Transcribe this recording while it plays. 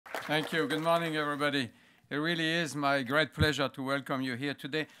Thank you. Good morning, everybody. It really is my great pleasure to welcome you here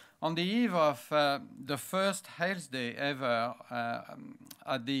today on the eve of the first Health Day ever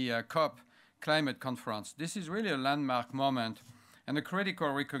at the COP Climate Conference. This is really a landmark moment and a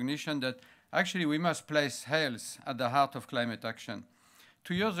critical recognition that actually we must place health at the heart of climate action.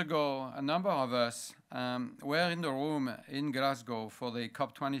 2 years ago, a number of us were in the room in Glasgow for the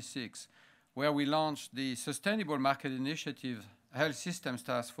COP26, where we launched the Sustainable Market Initiative Health Systems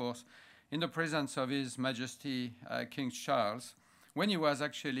Task Force in the presence of His Majesty King Charles, when he was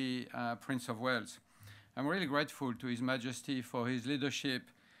actually Prince of Wales. I'm really grateful to His Majesty for his leadership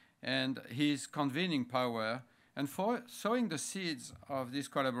and his convening power and for sowing the seeds of this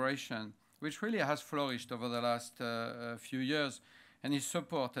collaboration, which really has flourished over the last few years, and his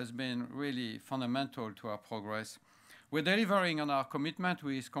support has been really fundamental to our progress. We're delivering on our commitment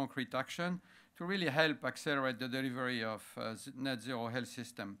with concrete action to really help accelerate the delivery of net zero health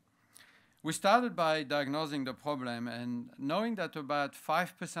system. We started by diagnosing the problem and knowing that about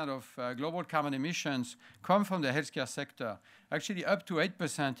 5% of global carbon emissions come from the healthcare sector, actually up to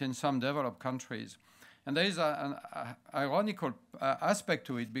 8% in some developed countries. And there is an ironical aspect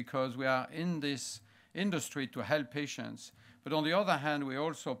to it because we are in this industry to help patients. But on the other hand, we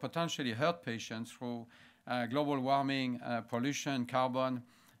also potentially hurt patients through global warming, pollution, carbon,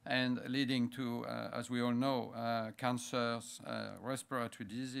 and leading to, as we all know, cancers, respiratory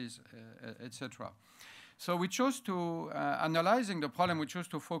disease, etc. So we chose to, analyzing the problem, we chose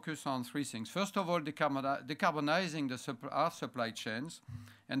to focus on three things. First of all, decarbonizing our supply chains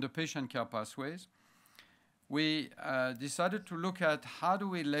and the patient care pathways. We decided to look at how do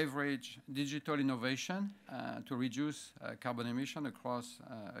we leverage digital innovation to reduce carbon emission across,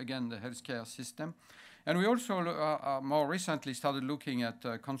 again, the healthcare system. And we also more recently started looking at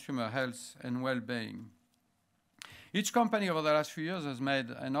consumer health and well-being. Each company over the last few years has made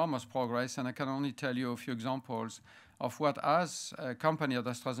enormous progress, and I can only tell you a few examples of what, as a company at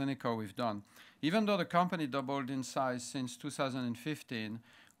AstraZeneca, we've done. Even though the company doubled in size since 2015,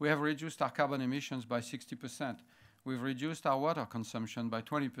 we have reduced our carbon emissions by 60%. We've reduced our water consumption by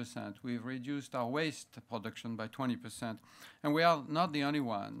 20%. We've reduced our waste production by 20%. And we are not the only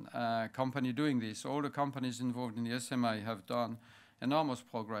one company doing this. All the companies involved in the SMI have done enormous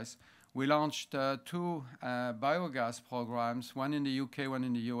progress. We launched two biogas programs, one in the UK, one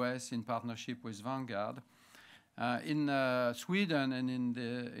in the US, in partnership with Vanguard. In Sweden and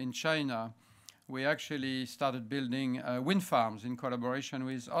in China, we actually started building wind farms in collaboration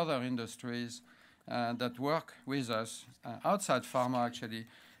with other industries that work with us outside pharma, actually,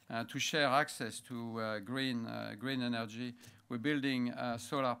 to share access to green energy. We're building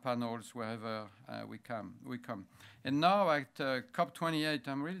solar panels wherever we come. And now at COP28,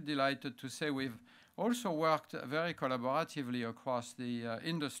 I'm really delighted to say we've also worked very collaboratively across the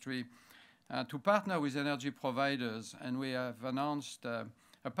industry to partner with energy providers, and we have announced a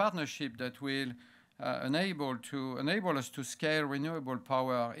partnership that will enable us to scale renewable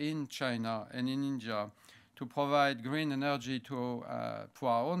power in China and in India to provide green energy to for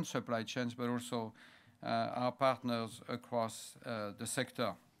our own supply chains, but also our partners across the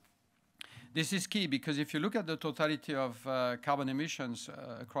sector. This is key because if you look at the totality of carbon emissions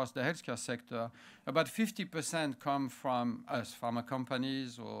across the healthcare sector, about 50% come from us, pharma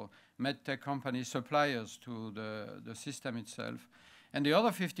companies or medtech companies, suppliers to the system itself. And the other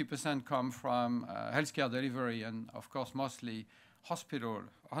 50% come from healthcare delivery and, of course, mostly hospital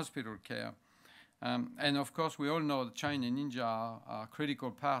care. And, of course, we all know that China and India are a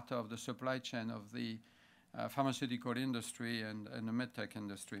critical part of the supply chain of the pharmaceutical industry and the medtech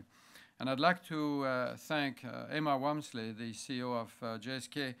industry. And I'd like to thank Emma Walmsley, the CEO of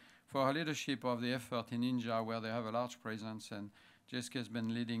GSK, for her leadership of the effort in India, where they have a large presence. And GSK has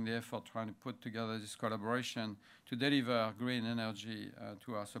been leading the effort trying to put together this collaboration to deliver green energy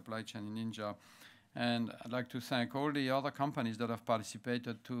to our supply chain in India. And I'd like to thank all the other companies that have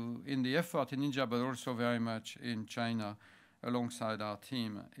participated in the effort in India, but also very much in China, alongside our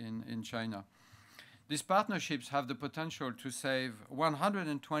team in China. These partnerships have the potential to save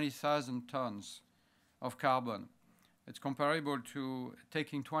 120,000 tons of carbon. It's comparable to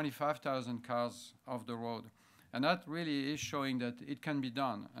taking 25,000 cars off the road. And that really is showing that it can be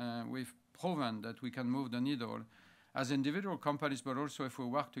done. We've proven that we can move the needle as individual companies, but also if we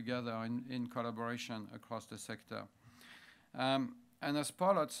work together in collaboration across the sector. And as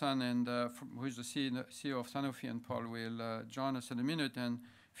Paul Hudson, who is the CEO of Sanofi, and Paul will join us in a minute, and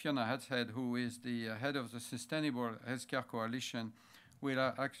Fiona Headshead, who is the head of the Sustainable Healthcare Coalition,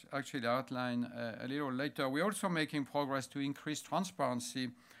 will actually outline a little later. We're also making progress to increase transparency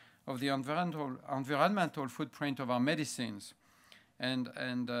of the environmental footprint of our medicines. and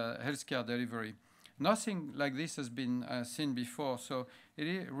healthcare delivery. Nothing like this has been seen before, so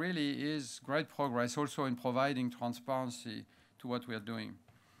it really is great progress also in providing transparency to what we are doing.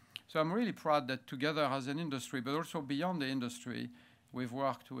 So I'm really proud that together as an industry, but also beyond the industry, we've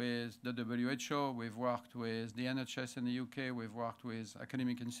worked with the WHO, we've worked with the NHS in the UK, we've worked with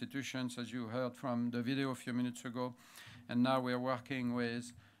academic institutions, as you heard from the video a few minutes ago, and now we're working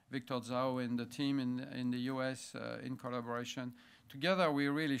with Victor Zhao and the team in the US in collaboration. Together,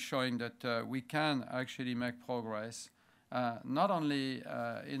 we're really showing that we can actually make progress, not only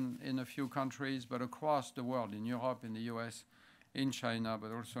in a few countries, but across the world, in Europe, in the US, in China,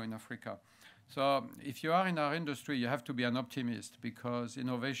 but also in Africa. So if you are in our industry, you have to be an optimist because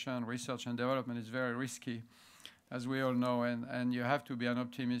innovation, research, and development is very risky, as we all know, and you have to be an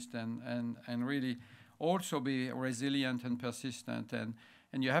optimist and really also be resilient and persistent,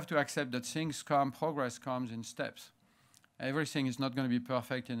 and you have to accept that things come, progress comes in steps. Everything is not going to be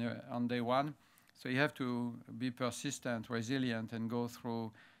perfect on day one, so you have to be persistent, resilient, and go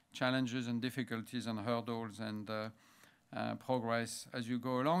through challenges and difficulties and hurdles and progress as you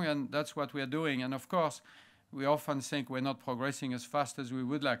go along, and that's what we are doing. And of course, we often think we're not progressing as fast as we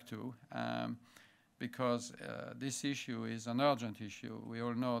would like to, because this issue is an urgent issue. We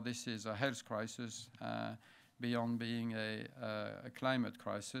all know this is a health crisis beyond being a climate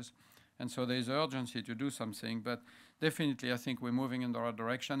crisis, and so there's urgency to do something, but definitely I think we're moving in the right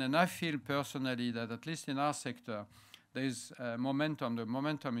direction, and I feel personally that at least in our sector, there's momentum. The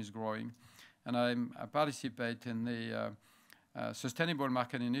momentum is growing, and I participate in the Sustainable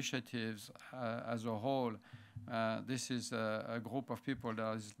Market Initiatives as a whole. This is a group of people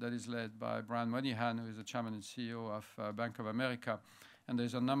that is led by Brian Moynihan, who is the chairman and CEO of Bank of America. And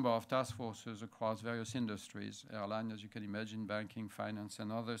there's a number of task forces across various industries, airline, as you can imagine, banking, finance,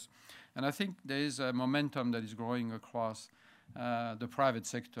 and others. And I think there is a momentum that is growing across the private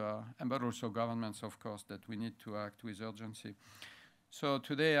sector, but also governments, of course, that we need to act with urgency. So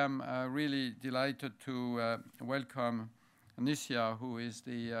today I'm really delighted to welcome Nícia, who is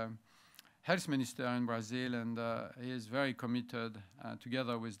the health minister in Brazil, and he is very committed,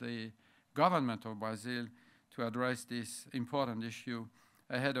 together with the government of Brazil, to address this important issue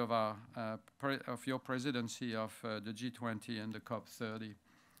ahead of your presidency of the G20 and the COP30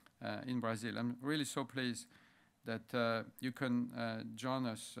 in Brazil. I'm really so pleased that you can join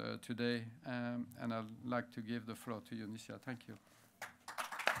us today, and I'd like to give the floor to you, Nícia. Thank you.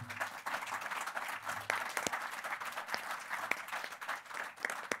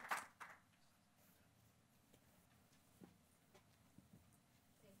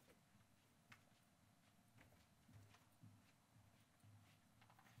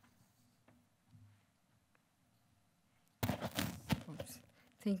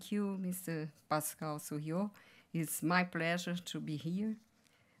 Thank you, Mr. Pascal Soriot. It's my pleasure to be here.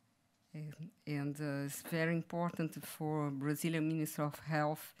 And it's very important for Brazilian Minister of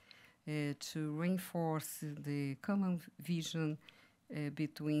Health to reinforce the common vision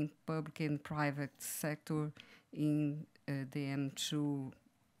between public and private sector in the aim to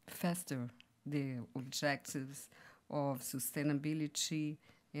foster the objectives of sustainability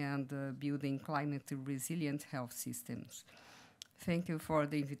and building climate resilient health systems. Thank you for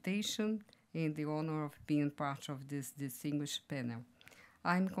the invitation and the honor of being part of this distinguished panel.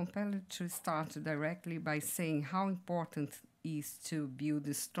 I'm compelled to start directly by saying how important it is to build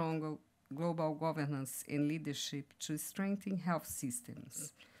a strong global governance and leadership to strengthen health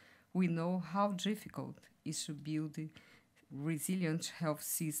systems. We know how difficult it is to build resilient health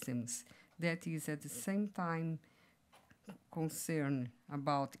systems that is at the same time concern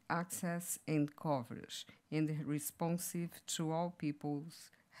about access and coverage and responsive to all people's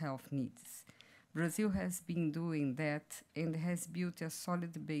health needs. Brazil has been doing that and has built a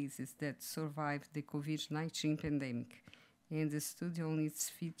solid basis that survived the COVID-19 pandemic and stood on its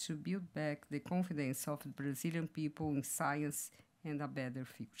feet to build back the confidence of the Brazilian people in science and a better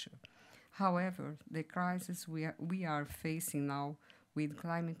future. However, the crisis we are facing now with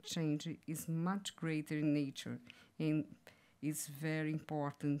climate change is much greater in nature, and it's very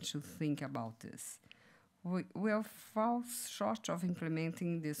important to think about this. We fall short of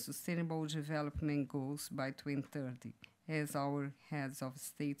implementing the Sustainable Development Goals by 2030, as our heads of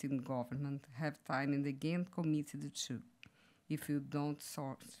state and government have time and again committed to, if you don't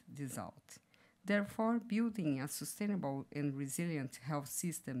sort this out. Therefore, building a sustainable and resilient health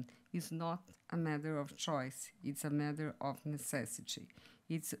system is not a matter of choice, it's a matter of necessity.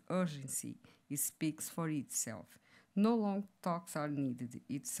 Its urgency speaks for itself. No long talks are needed.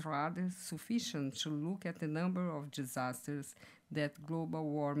 It's rather sufficient to look at the number of disasters that global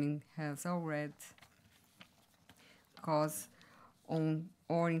warming has already caused on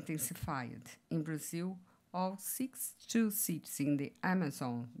or intensified. In Brazil, all 62 cities in the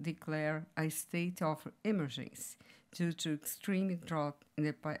Amazon declare a state of emergency due to extreme drought in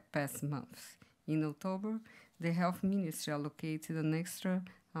the past months. In October, the Health Ministry allocated an extra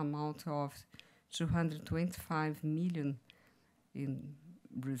amount of 225 million in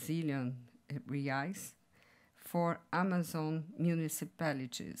Brazilian reais for Amazon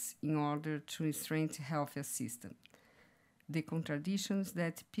municipalities in order to strengthen health assistance. The contradictions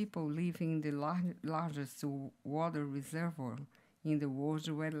that people living in the largest water reservoir in the world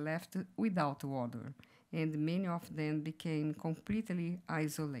were left without water, and many of them became completely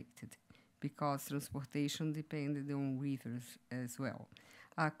isolated because transportation depended on rivers as well.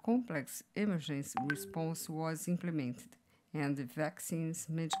 A complex emergency response was implemented, and the vaccines,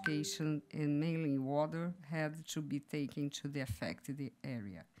 medication, and mainly water had to be taken to the affected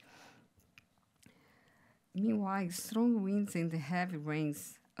area. Meanwhile, strong winds and heavy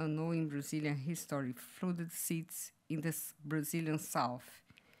rains, unknown in Brazilian history, flooded cities in the Brazilian south.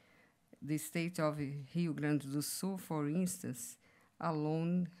 The state of Rio Grande do Sul, for instance,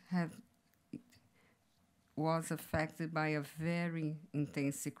 alone was affected by a very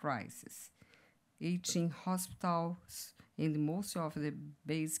intense crisis. 18 hospitals and most of the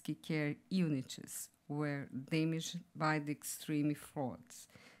basic care units were damaged by the extreme floods.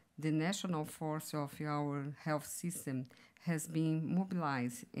 The national force of our health system has been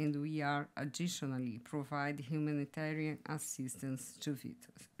mobilized, and we are additionally providing humanitarian assistance to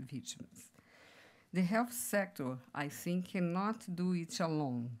victims. The health sector, I think, cannot do it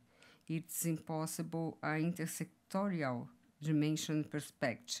alone. It's impossible an intersectorial dimension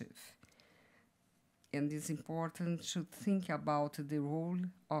perspective. And it's important to think about the role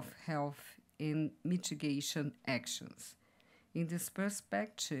of health in mitigation actions. In this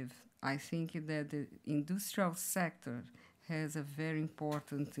perspective, I think that the industrial sector has a very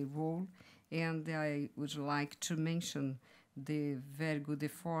important role, and I would like to mention the very good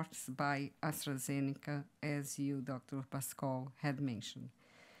efforts by AstraZeneca, as you, Dr. Pascal, had mentioned.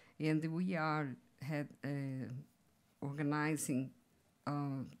 And we are organizing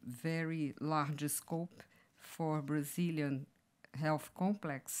a very large scope for Brazilian health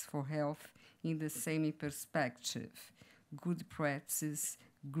complex for health in the same perspective, good practices,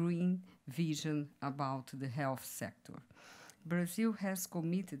 green vision about the health sector. Brazil has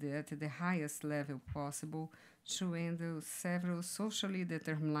committed at the highest level possible to handle several socially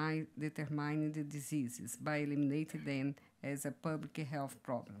determined diseases by eliminating them as a public health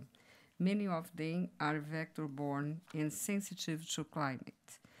problem. Many of them are vector-borne and sensitive to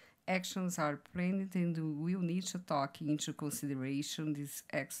climate. Actions are planned and will need to take into consideration this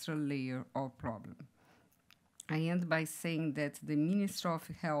extra layer of problem. I end by saying that the Ministry of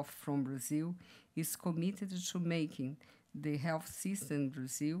Health from Brazil is committed to making the health system in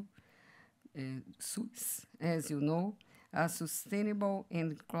Brazil, SUS, as you know, a sustainable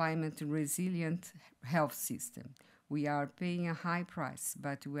and climate-resilient health system. We are paying a high price,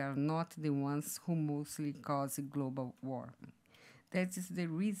 but we are not the ones who mostly cause global warming. That is the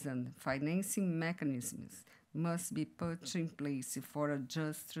reason financing mechanisms must be put in place for a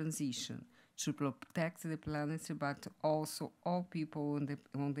just transition to protect the planet, but also all people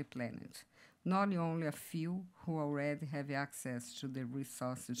on the planet, not only a few who already have access to the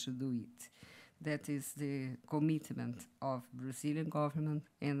resources to do it. That is the commitment of Brazilian government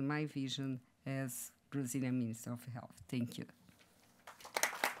and my vision as Brazilian Minister of Health. Thank you.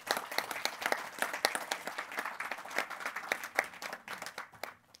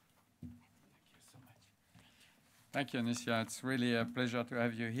 Thank you, Anicia. It's really a pleasure to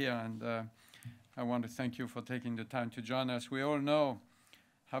have you here, and I want to thank you for taking the time to join us. We all know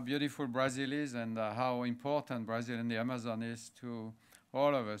how beautiful Brazil is and how important Brazil and the Amazon is to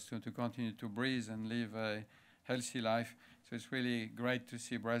all of us to continue to breathe and live a healthy life. So it's really great to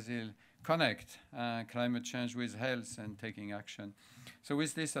see Brazil connect climate change with health and taking action. So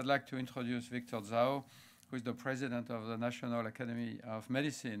with this, I'd like to introduce Victor Zhao, who is the president of the National Academy of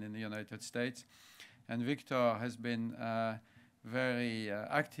Medicine in the United States. And Victor has been very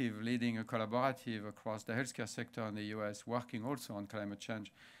active, leading a collaborative across the healthcare sector in the US, working also on climate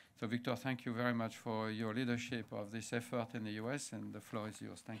change. So Victor, thank you very much for your leadership of this effort in the US, and the floor is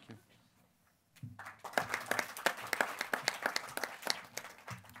yours. Thank you.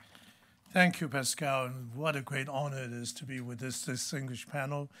 Thank you, Pascal, and what a great honor it is to be with this distinguished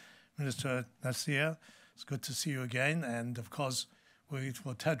panel. Minister Nasir, it's good to see you again, and of course, we wait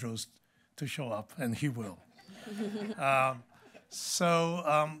for Tedros to show up, and he will.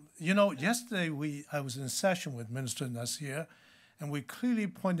 Yesterday I was in a session with Minister Nasir, and we clearly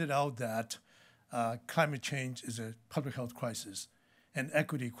pointed out that climate change is a public health crisis. and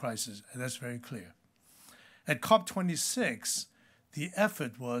equity crisis, and that's very clear. At COP26, the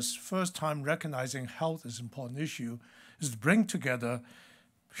effort was first time recognizing health as an important issue, is to bring together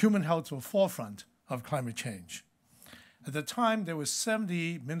human health to the forefront of climate change. At the time, there were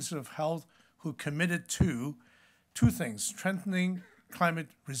 70 ministers of health who committed to two things: strengthening climate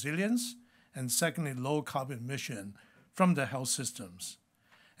resilience, and secondly, low carbon emission from the health systems.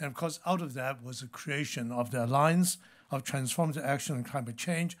 And of course, out of that was the creation of the Alliance of Transformative Action on Climate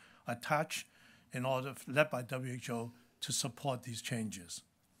Change, attached in order, led by WHO, to support these changes.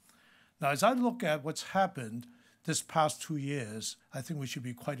 Now, as I look at what's happened this past 2 years, I think we should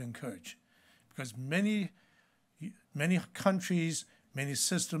be quite encouraged, because many countries, many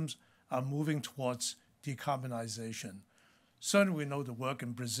systems are moving towards decarbonization. Certainly, we know the work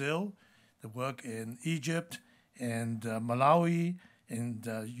in Brazil, the work in Egypt, and Malawi, and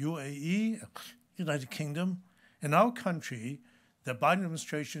UAE, United Kingdom. In our country, the Biden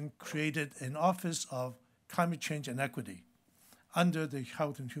administration created an Office of Climate Change and Equity under the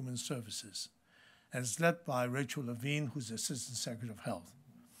Health and Human Services, and it's led by Rachel Levine, who's the Assistant Secretary of Health.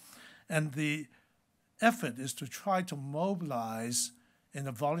 And the effort is to try to mobilize in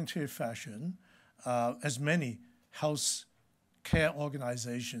a voluntary fashion as many health care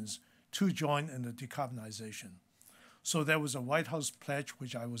organizations to join in the decarbonization. So there was a White House pledge,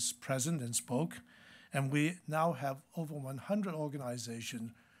 which I was present and spoke, and we now have over 100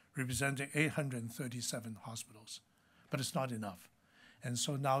 organizations representing 837 hospitals. But it's not enough. And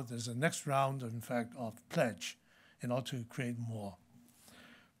so now there's a next round, in fact, of pledge in order to create more.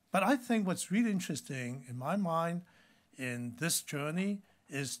 But I think what's really interesting in my mind in this journey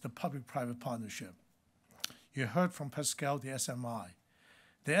is the public-private partnership. You heard from Pascal, the SMI.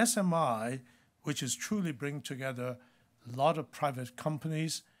 The SMI, which is truly bringing together a lot of private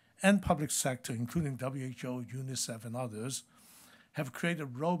companies and public sector, including WHO, UNICEF, and others, have created a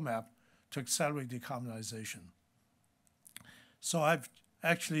roadmap to accelerate decarbonization. So I've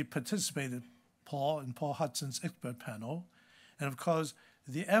actually participated, in Paul Hudson's expert panel, and of course,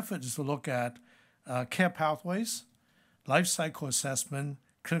 the effort is to look at care pathways, life cycle assessment,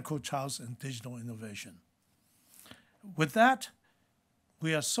 clinical trials, and digital innovation. With that,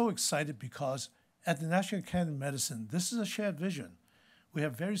 we are so excited because at the National Academy of Medicine, this is a shared vision. We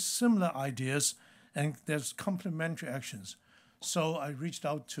have very similar ideas, and there's complementary actions. So I reached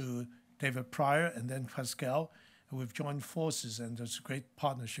out to David Pryor and then Pascal, and we've joined forces, and there's a great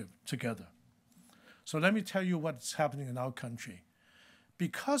partnership together. So let me tell you what's happening in our country.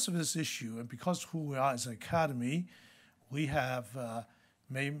 Because of this issue, and because of who we are as an academy, we have,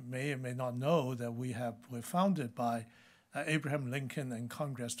 may or may not know that we're founded by Abraham Lincoln and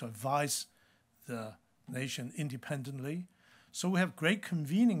Congress to advise the nation independently. So we have great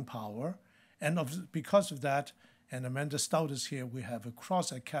convening power, and because of that, and Amanda Stout is here, we have a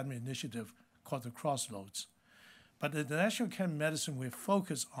cross-academy initiative called the Crossroads. But at the National Academy of Medicine, we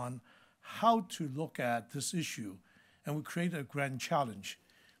focus on how to look at this issue, and we created a grand challenge,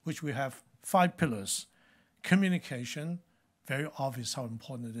 which we have 5 pillars. Communication, very obvious how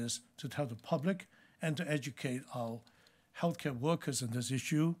important it is to tell the public and to educate our healthcare workers on this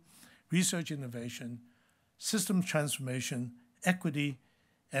issue. Research innovation, system transformation, equity,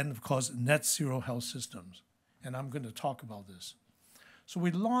 and of course, net zero health systems. And I'm going to talk about this. So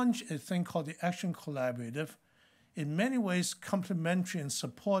we launched a thing called the Action Collaborative, in many ways complementary and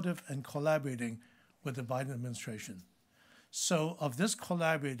supportive and collaborating with the Biden administration. So of this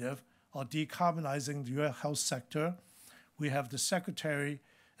collaborative, or decarbonizing the U.S. health sector, we have the secretary,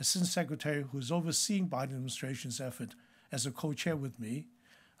 assistant secretary, who's overseeing Biden administration's effort as a co-chair with me,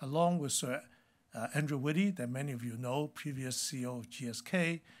 along with Sir Andrew Whitty, that many of you know, previous CEO of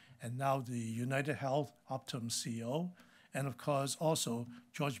GSK, and now the United Health Optum CEO, and of course also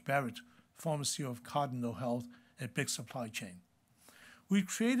George Barrett, former CEO of Cardinal Health, a big supply chain. We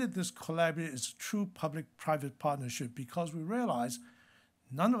created this collaborative as a true public-private partnership because we realized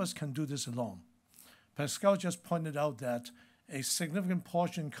none of us can do this alone. Pascal just pointed out that a significant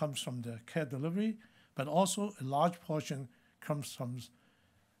portion comes from the care delivery, but also a large portion comes from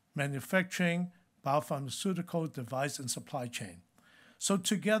manufacturing, biopharmaceutical, device, and supply chain. So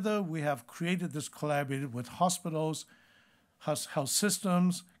together, we have created this collaborative with hospitals, health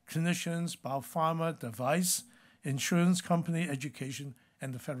systems, clinicians, biopharma, device, insurance company, education,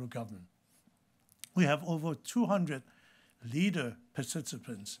 and the federal government. We have over 200 leader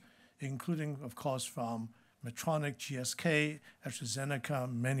participants, including, of course, from Medtronic, GSK,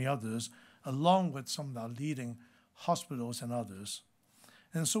 AstraZeneca, many others, along with some of our leading hospitals and others.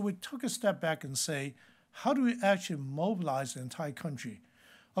 And so we took a step back and say, how do we actually mobilize the entire country?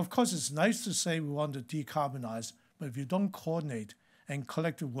 Of course, it's nice to say we want to decarbonize, but if you don't coordinate and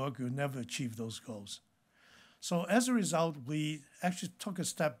collective work, you'll never achieve those goals. So as a result, we actually took a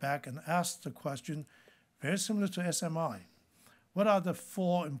step back and asked the question, very similar to SMI. What are the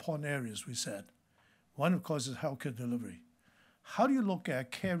 4 important areas we said? One, of course, is healthcare delivery. How do you look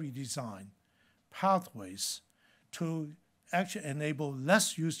at care redesign, pathways to actually enable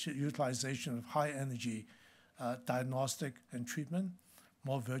less utilization of high energy diagnostic and treatment,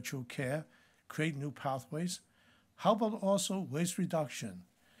 more virtual care, create new pathways? How about also waste reduction,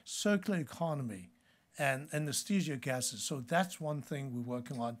 circular economy, and anesthesia gases? So that's one thing we're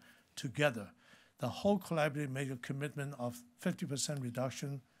working on together. The whole collaborative made a commitment of 50%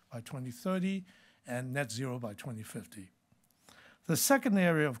 reduction by 2030 and net zero by 2050. The second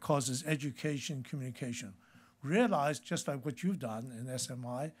area, of course, is education and communication. Realize, just like what you've done in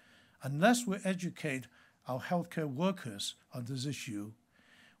SMI, unless we educate our healthcare workers on this issue,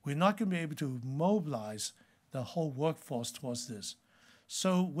 we're not going to be able to mobilize the whole workforce towards this.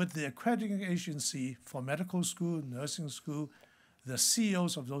 So with the accrediting agency for medical school, nursing school, the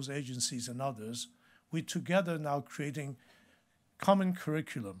CEOs of those agencies and others, we together now creating common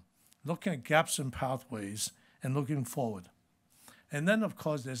curriculum, looking at gaps and pathways and looking forward. And then, of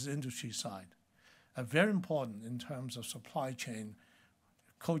course, there's the industry side. Very important in terms of supply chain,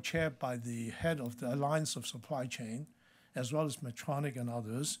 co-chaired by the head of the Alliance of Supply Chain, as well as Medtronic and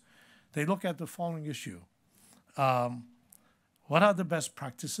others. They look at the following issue. What are the best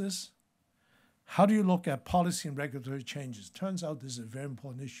practices? How do you look at policy and regulatory changes? Turns out this is a very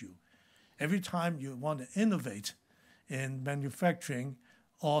important issue. Every time you want to innovate in manufacturing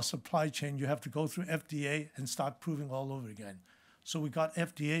or supply chain, you have to go through FDA and start proving all over again. So we got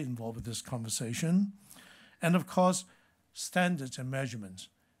FDA involved with this conversation. And of course, standards and measurements.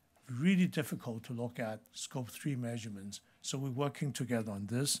 Really difficult to look at scope 3 measurements. So we're working together on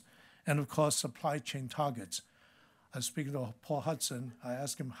this. And of course, supply chain targets. I was speaking to Paul Hudson. I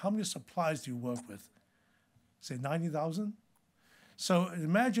asked him, how many suppliers do you work with? Say 90,000? So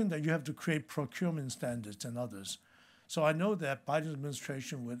imagine that you have to create procurement standards and others. So I know that Biden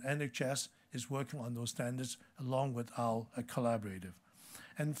administration with NHS is working on those standards along with our collaborative.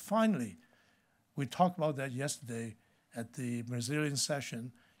 And finally, we talked about that yesterday at the Brazilian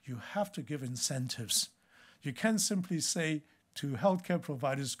session. You have to give incentives. You can't simply say to healthcare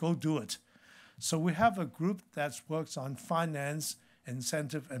providers, go do it. So we have a group that works on finance,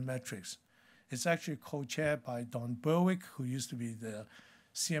 incentive, and metrics. It's actually co-chaired by Don Berwick, who used to be the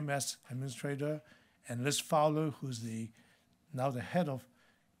CMS administrator, and Liz Fowler, who's now the head of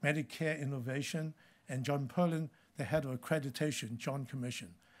Medicare Innovation, and John Perlin, the head of accreditation, Joint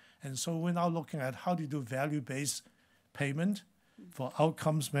Commission. And so we're now looking at how do you do value-based payment for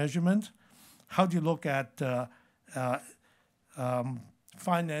outcomes measurement? How do you look at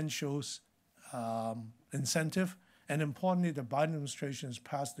financials incentive? And importantly, the Biden administration has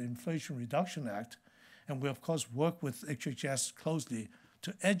passed the Inflation Reduction Act, and we, of course, work with HHS closely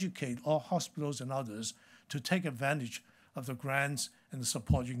to educate all hospitals and others to take advantage of the grants and the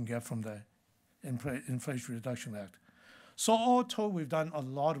support you can get from the Inflation Reduction Act. So all told, we've done a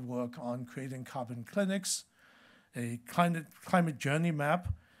lot of work on creating carbon clinics, a climate journey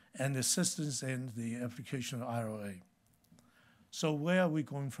map, and assistance in the application of IRA. So where are we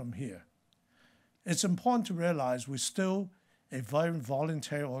going from here? It's important to realize we're still a very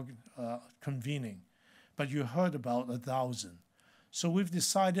voluntary convening, but you heard about 1,000. So we've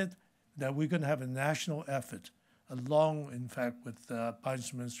decided that we're going to have a national effort, along, in fact, with Biden's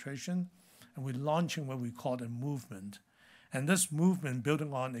administration, and we're launching what we call a movement. And this movement,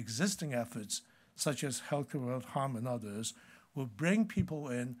 building on existing efforts, such as Healthcare Without Harm and others, will bring people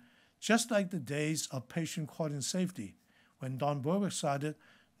in, just like the days of patient quality and safety. When Don Berwick started,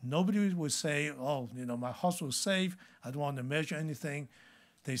 nobody would say, oh, my hospital's safe, I don't want to measure anything.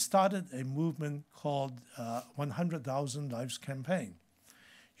 They started a movement called 100,000 Lives Campaign.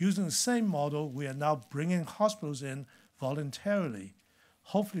 Using the same model, we are now bringing hospitals in voluntarily,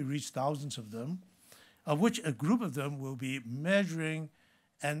 hopefully reach thousands of them, of which a group of them will be measuring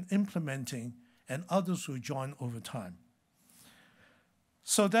and implementing, and others will join over time.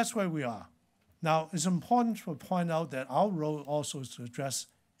 So that's where we are. Now, it's important to point out that our role also is to address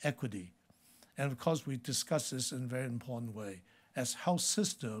equity. And of course, we discuss this in a very important way. As health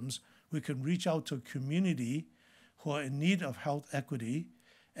systems, we can reach out to a community who are in need of health equity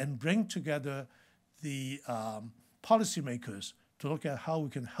and bring together the policymakers to look at how we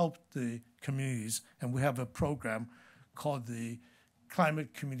can help the communities. And we have a program called the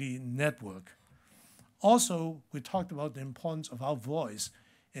Climate Community Network. Also, we talked about the importance of our voice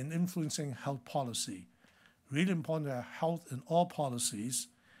in influencing health policy. Really important to have health in all policies.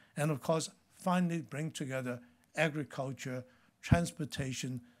 And of course, finally bring together agriculture,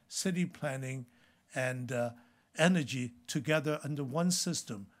 transportation, city planning, and energy together under one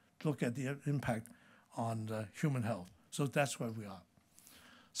system to look at the impact on human health. So that's where we are.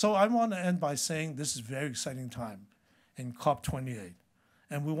 So I want to end by saying this is a very exciting time in COP28.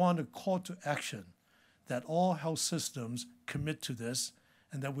 And we want to call to action that all health systems commit to this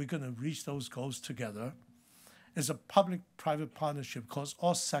and that we're going to reach those goals together. It's a public-private partnership because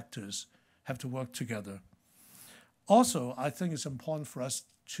all sectors have to work together. Also, I think it's important for us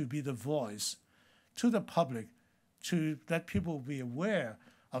to be the voice to the public to let people be aware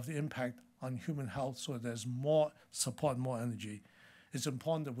of the impact on human health so there's more support, more energy. It's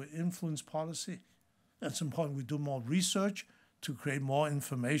important that we influence policy. It's important we do more research to create more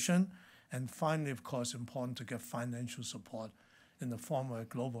information. And finally, of course, important to get financial support in the form of a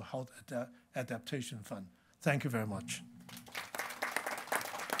Global Health Adaptation Fund. Thank you very much.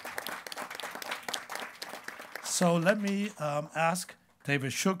 So let me ask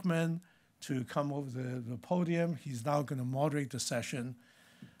David Schuchman to come over to the podium. He's now going to moderate the session.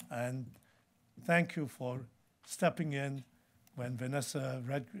 And thank you for stepping in when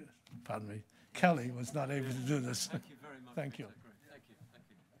Kelly was not able to do this. Thank you very much. Thank you. Mr.